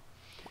 then, can't we?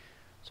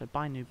 So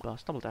buy new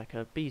bus, double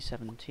decker,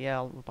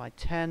 B7TL, we'll buy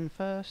 10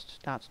 first.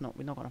 That's not,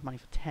 we've not got enough money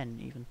for 10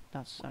 even.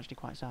 That's actually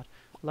quite sad.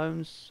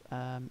 Loans,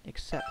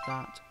 accept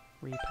that,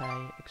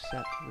 repay,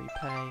 accept,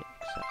 repay,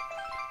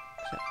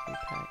 accept,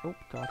 repay. Oh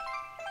god.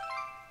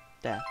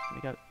 There we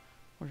go.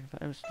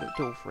 Let's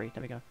do all 3,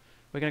 there we go.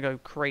 We're going to go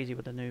crazy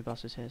with the new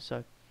buses here,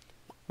 so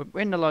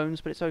we're in the loans,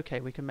 but it's okay,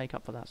 we can make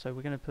up for that. So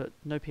we're going to put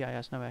no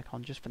PIS, no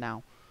aircon, just for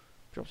now.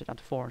 Drops it down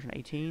to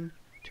 418.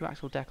 2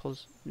 axle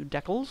deckers,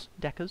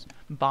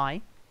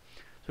 buy.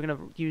 So we're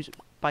going to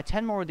buy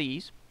 10 more of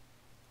these.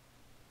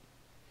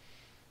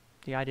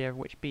 The idea of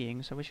which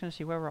being, so we're just going to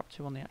see where we're up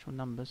to on the actual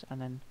numbers,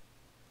 and then,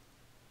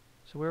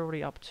 so we're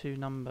already up to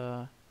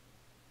number,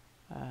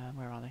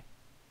 where are they?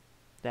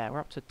 There, we're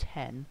up to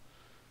 10.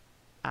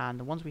 And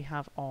the ones we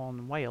have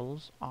on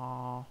Wales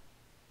are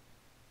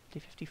the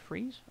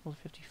 53s or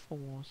the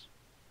 54s?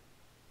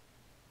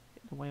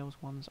 The Wales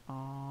ones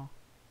are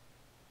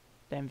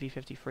the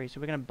MV53s,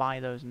 so we're going to buy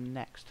those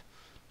next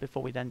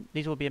before we then,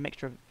 these will be a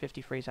mixture of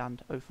 53s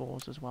and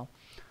 04s as well.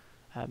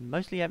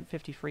 Mostly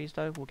M53s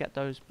though, we'll get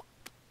those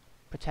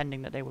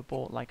pretending that they were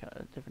bought like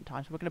at different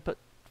times. So we're going to put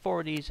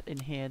 4 of these in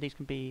here. These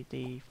can be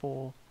the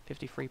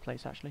 453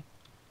 plates actually.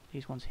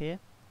 These ones here.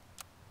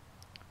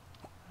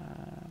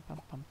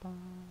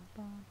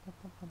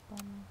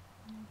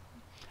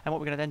 And what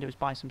we're going to then do is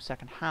buy some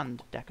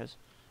second-hand deckers,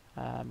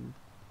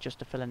 just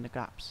to fill in the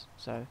gaps.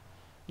 So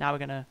now we're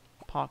going to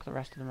park the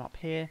rest of them up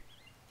here.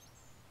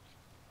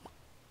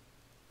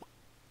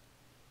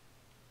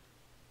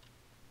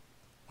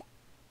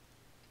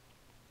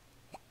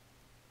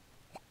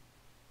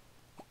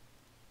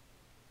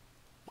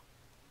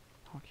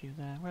 Park you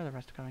there. Where are the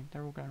rest going?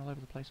 They're all going all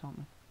over the place, aren't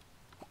they?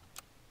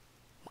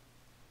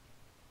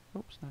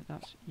 Oops, no,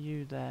 that's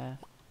you there,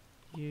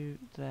 you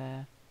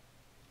there,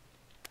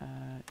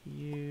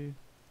 you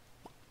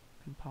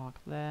can park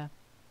there.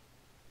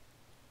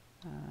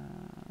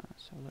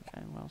 So look,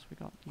 what else we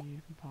got?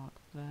 You can park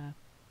there.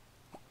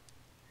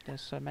 There's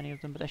so many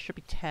of them, but there should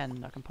be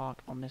 10 that can park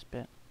on this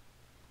bit.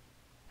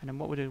 And then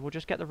what we'll do, we'll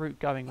just get the route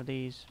going with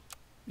these,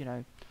 you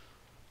know,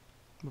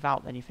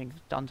 without anything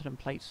done to them,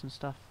 plates and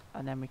stuff,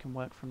 and then we can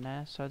work from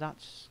there. So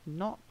that's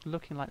not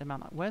looking like the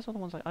amount. Where's all the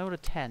ones? I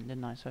ordered 10,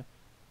 didn't I? So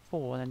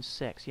 4 and then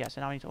 6. Yes,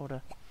 and now I need to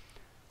order.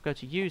 Go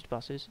to used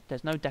buses.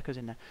 There's no deckers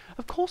in there.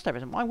 Of course there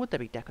isn't. Why would there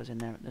be deckers in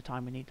there at the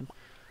time we need them?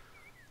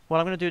 Well,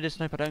 I'm going to do this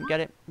and hope I don't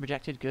get it.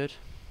 Rejected. Good.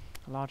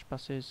 Large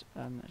buses.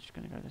 I'm just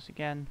going to go this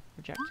again.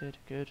 Rejected.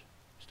 Good.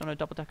 Still no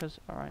double deckers.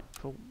 Alright,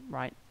 cool.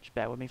 Right. Just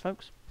bear with me,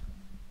 folks.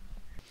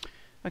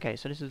 Okay,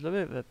 so this is a little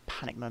bit of a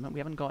panic moment. We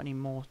haven't got any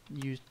more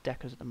used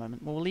deckers at the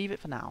moment. We'll leave it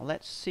for now.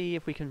 Let's see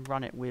if we can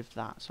run it with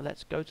that. So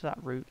let's go to that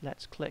route.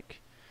 Let's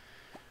click.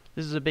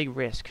 This is a big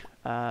risk.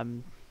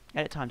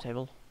 Edit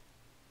timetable.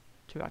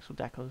 2 axle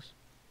deckers.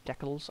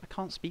 Decals. I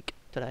can't speak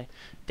today.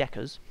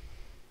 Deckers.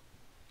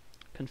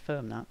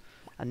 Confirm that.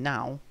 And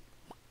now,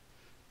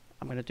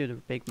 I'm going to do the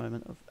big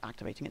moment of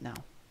activating it now.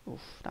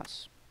 Oof,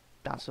 that's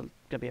going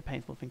to be a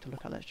painful thing to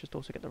look at. Let's just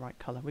also get the right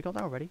colour. We got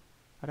that already?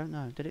 I don't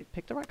know. Did it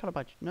pick the right colour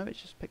by... No, it's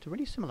just picked a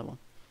really similar one.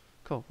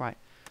 Cool, right.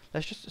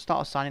 Let's just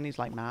start assigning these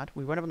like mad.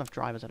 We won't have enough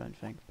drivers, I don't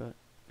think, but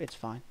it's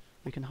fine.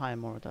 We can hire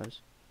more of those.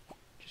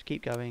 Just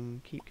keep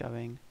going, keep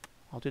going.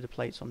 I'll do the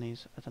plates on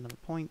these at another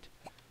point.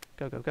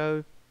 Go, go,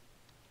 go.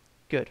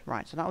 Good,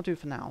 right, so that'll do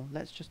for now.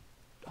 Let's just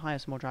hire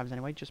some more drivers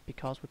anyway, just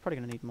because we're probably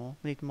going to need more.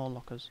 We need more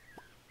lockers.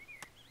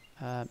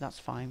 That's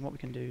fine. What we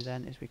can do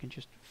then is we can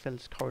just fill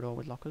this corridor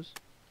with lockers.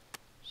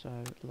 So,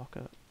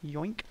 locker,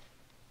 yoink.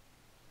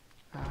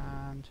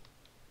 And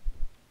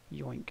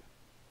yoink.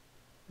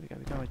 There we go.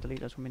 We can always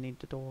delete those when we need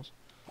the doors.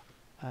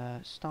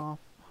 Staff,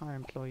 hire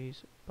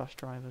employees, bus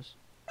drivers.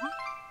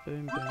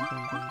 Boom, boom,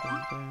 boom, boom,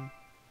 boom, boom.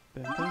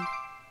 Boom, boom.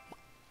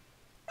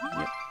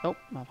 Yep. Oh,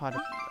 I've had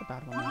a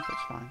bad one there,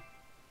 that's fine.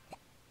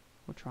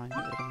 We'll try and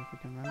get rid of them if we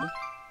can remember.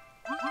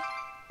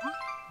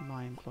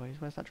 My employees.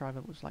 Where's that driver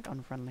that was like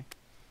unfriendly?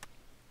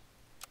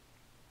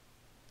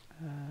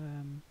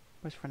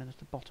 Where's friendliness?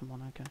 The bottom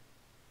one, okay.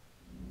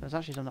 There's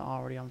actually some that are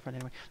already unfriendly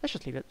anyway. Let's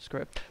just leave it,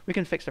 screw it. We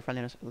can fix the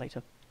friendliness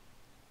later.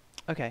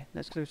 Okay,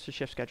 let's go to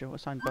shift schedule.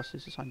 Assign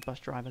buses, assign bus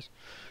drivers.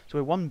 So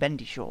we're 1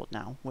 bendy short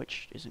now,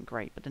 which isn't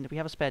great. But then we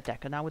have a spare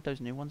decker now with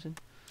those new ones in.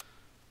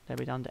 They'll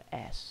be down to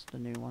S, the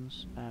new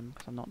ones,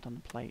 because I've not done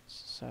the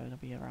plates. So they'll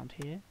be around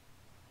here.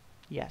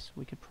 Yes,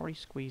 we could probably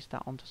squeeze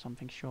that onto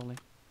something, surely.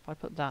 If I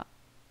put that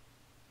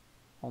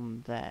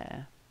on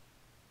there...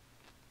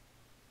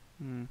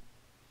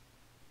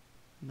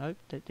 Nope,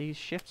 these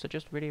shifts are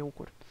just really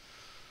awkward.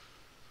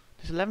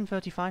 This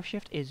 11:35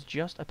 shift is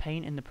just a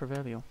pain in the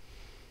proverbial.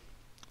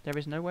 There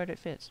is nowhere that it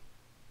fits.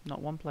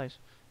 Not one place.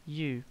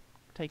 You.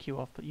 Take you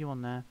off, put you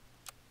on there.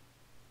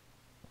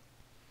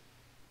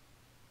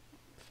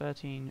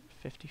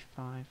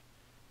 13:55.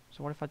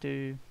 So what if I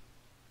do...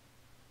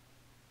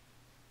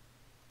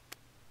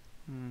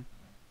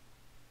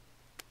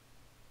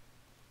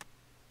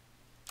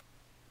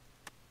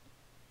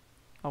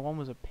 Oh, one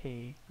was a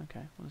P.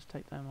 Okay, well, let's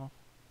take them off.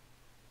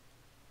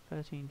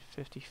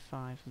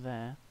 13:55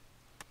 there.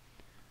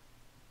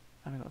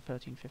 And I've got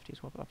 13:50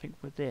 as well, but I think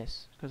with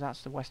this, because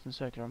that's the Western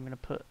Circular, I'm going to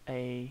put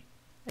a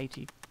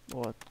 80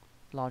 or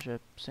larger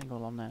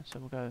single on there. So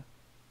we'll go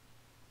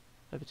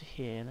over to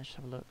here. Let's just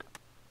have a look.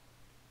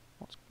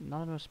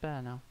 None of them are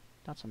spare now.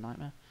 That's a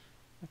nightmare.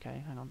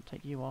 Okay, hang on.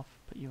 Take you off.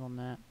 Put you on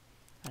there.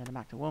 And then the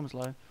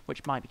𝗏𝗏𝗏𝗏𝗏,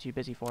 which might be too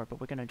busy for it, but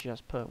we're going to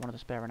just put one of the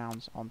spare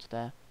renowns onto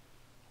there,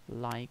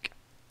 like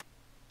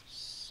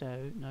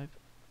so. Nope.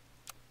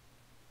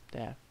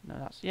 There. No,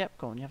 that's... Yep,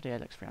 go on. You have the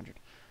ALX 300.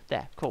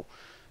 There. Cool.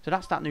 So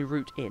that's that new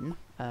route in.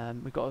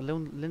 We've got a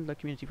Lindler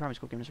Community Primary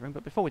School giving us a ring,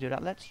 but before we do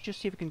that, let's just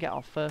see if we can get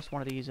our first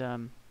one of these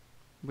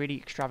really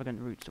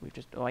extravagant routes that we've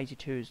just... or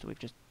 82s that we've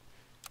just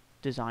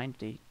designed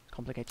the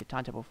complicated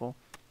timetable for.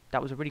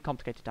 That was a really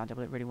complicated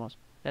timetable, it really was.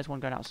 There's one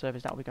going out of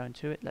service, that will be going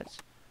to it. Let's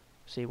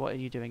see, what are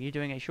you doing? You're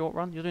doing a short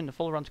run? You're doing the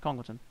full run to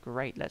Congleton.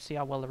 Great, let's see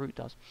how well the route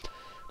does.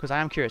 Because I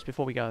am curious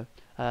before we go.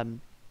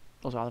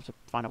 Also, I'll have to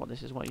find out what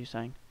this is. What are you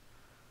saying?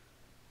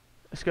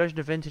 Excursion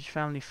to Vintage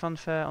Family Fun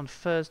Fair on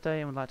Thursday,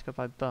 and would like to go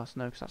by bus.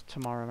 No, because that's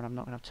tomorrow and I'm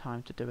not going to have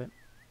time to do it.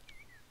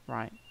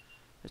 Right.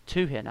 There's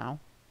 2 here now.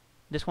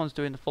 This one's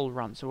doing the full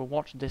run, so we'll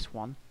watch this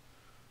one.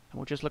 And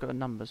we'll just look at the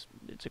numbers.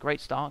 It's a great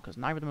start, because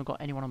neither of them have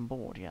got anyone on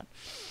board yet.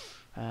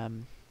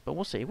 But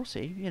we'll see, we'll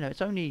see. You know,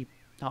 it's only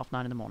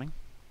 9:30 in the morning.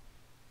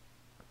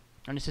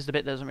 And this is the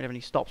bit that doesn't really have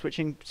any stops, which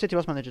in City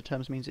Bus Manager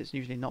terms means it's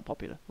usually not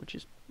popular, which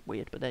is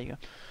weird, but there you go.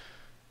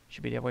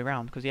 Should be the other way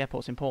around, because the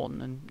airport's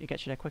important and it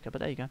gets you there quicker, but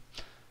there you go.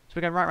 So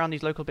we're going right around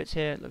these local bits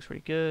here. It looks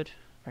really good.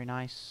 Very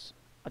nice.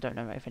 I don't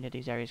know if any of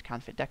these areas can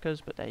fit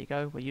deckers, but there you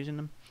go. We're using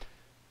them.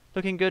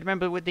 Looking good.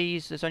 Remember, with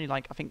these, there's only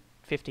like, I think,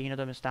 15 of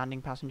them are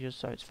standing passengers,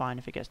 so it's fine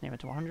if it gets nearer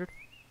to 100.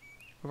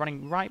 We're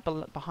running right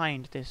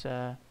behind this...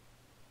 it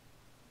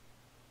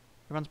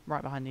runs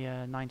right behind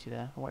the 90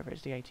 there, or whatever it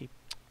is, the 80.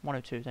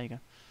 102, there you go.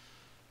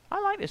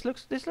 I like this.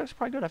 This looks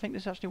quite good. I think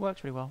this actually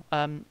works really well.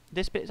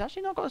 This bit has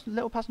actually not got as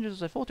little passengers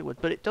as I thought it would,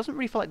 but it doesn't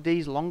really feel like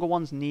these longer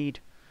ones need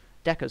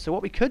deckers. So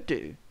what we could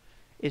do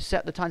is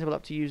set the timetable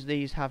up to use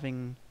these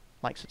having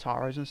like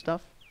𝗏𝗏𝗏𝗏s and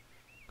stuff,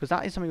 because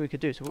that is something we could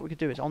do. So what we could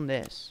do is on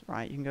this,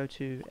 right, you can go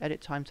to edit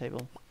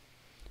timetable.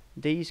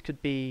 These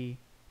could be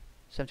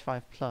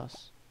 75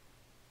 plus,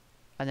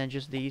 and then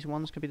just these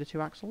ones could be the 2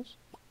 axles,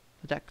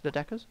 the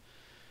deckers,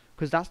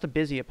 because that's the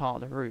busier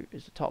part of the route,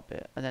 is the top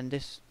bit, and then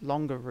this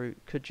longer route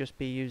could just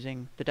be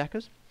using the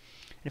deckers.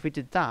 And if we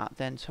did that,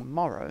 then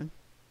tomorrow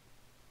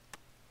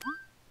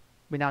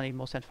we now need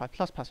more 75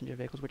 plus passenger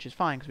vehicles, which is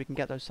fine because we can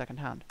get those second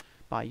hand.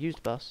 Buy a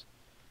used bus,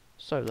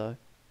 solo,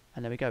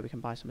 and there we go. We can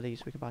buy some of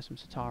these. We can buy some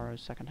𝗏𝗏𝗏𝗏s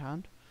second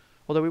hand.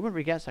 Although we wouldn't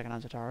really get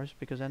second-hand Centaurs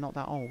because they're not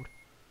that old.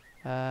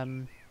 I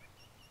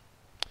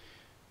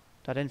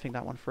didn't think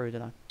that one through,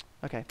 did I?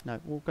 Okay, no,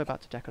 we'll go back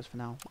to decos for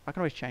now. I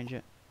can always change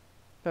it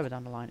further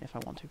down the line if I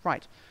want to.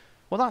 Right.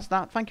 Well, that's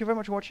that. Thank you very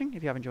much for watching.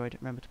 If you have enjoyed,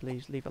 remember to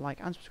please leave a like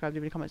and subscribe.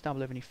 Leave any comments down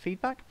below with any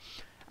feedback.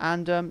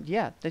 And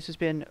yeah, this has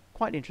been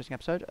quite an interesting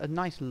episode. A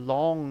nice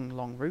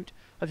long route.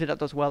 Hopefully that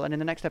does well. And in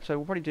the next episode,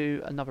 we'll probably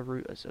do another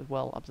route as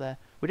well up there.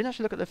 We didn't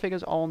actually look at the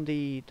figures on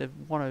the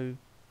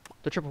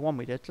 111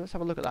 we did. So let's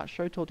have a look at that.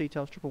 Show tour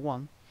details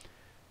 111.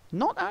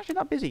 Not actually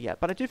that busy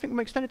yet, but I do think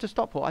we're extended to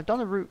Stockport. I've done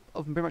a route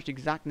of pretty much the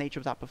exact nature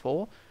of that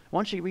before.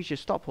 Once you reach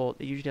Stockport,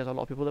 it usually has a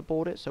lot of people that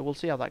board it, so we'll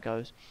see how that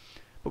goes.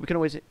 But we can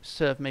always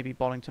serve maybe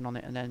Bollington on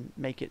it and then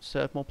make it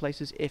serve more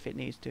places if it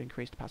needs to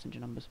increase the passenger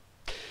numbers.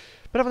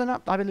 But other than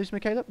that, I've been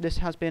𝗦𝗵cie𝘂𝘁𝘁. This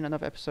has been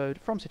another episode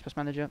from City Bus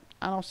Manager,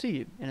 and I'll see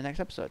you in the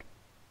next episode.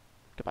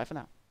 Goodbye for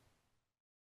now.